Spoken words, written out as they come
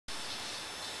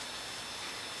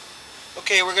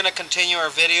Okay, we're going to continue our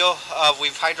video.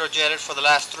 We've hydrojetted for the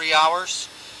last 3 hours.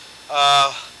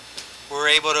 We're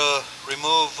able to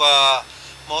remove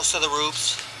most of the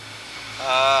roots.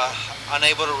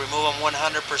 Unable to remove them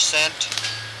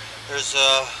 100%. There's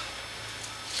a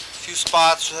few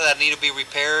spots that need to be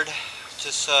repaired.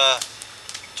 Just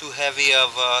too heavy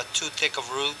of, too thick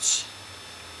of roots.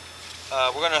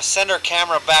 We're going to send our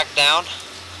camera back down.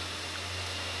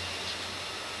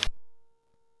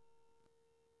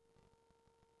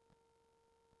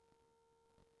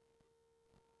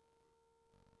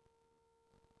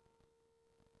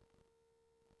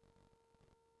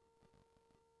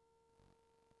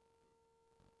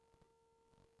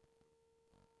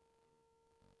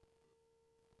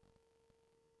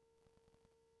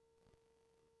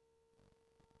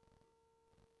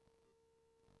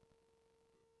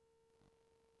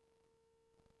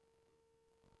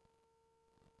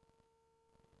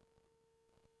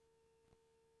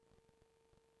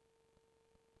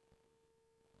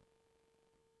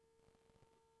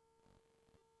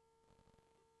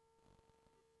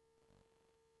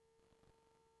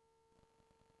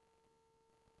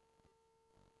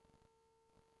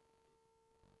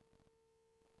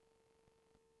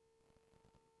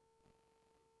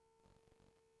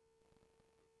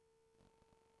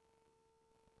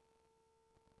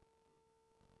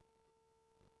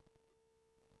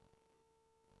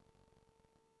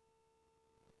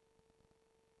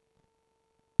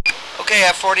 Okay,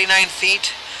 at 49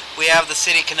 feet, we have the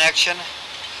city connection.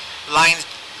 Line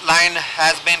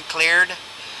has been cleared.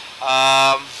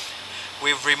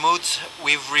 We've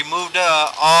removed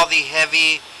all the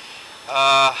heavy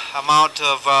amount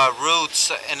of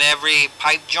roots in every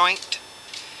pipe joint.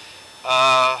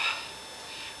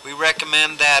 We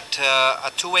recommend that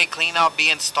a two-way cleanout be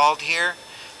installed here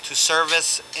to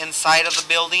service inside of the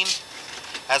building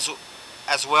as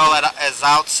well as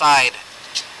outside.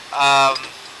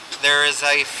 There is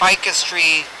a ficus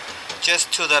tree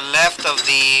just to the left of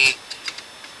the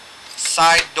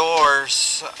side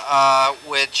doors,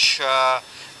 which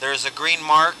there's a green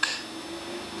mark.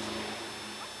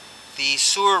 The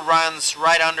sewer runs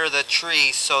right under the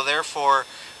tree, so therefore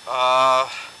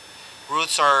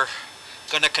roots are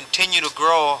going to continue to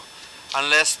grow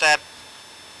unless that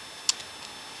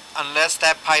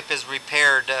pipe is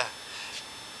repaired.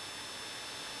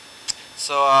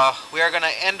 So we are going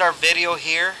to end our video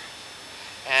here,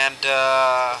 and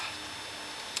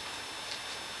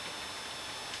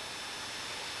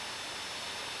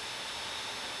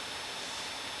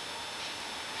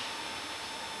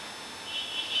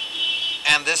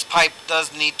this pipe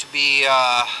does need to be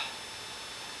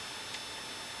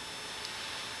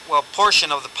well,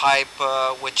 portion of the pipe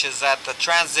which is at the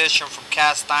transition from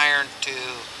cast iron to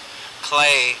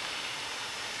clay,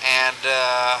 and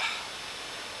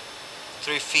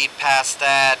 3 feet past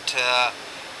that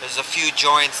there's a few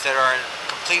joints that are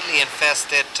completely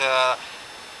infested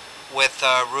with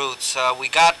roots. We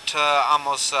got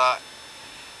almost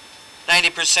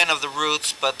 90% of the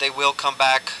roots, but they will come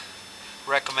back.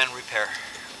 Recommend repair.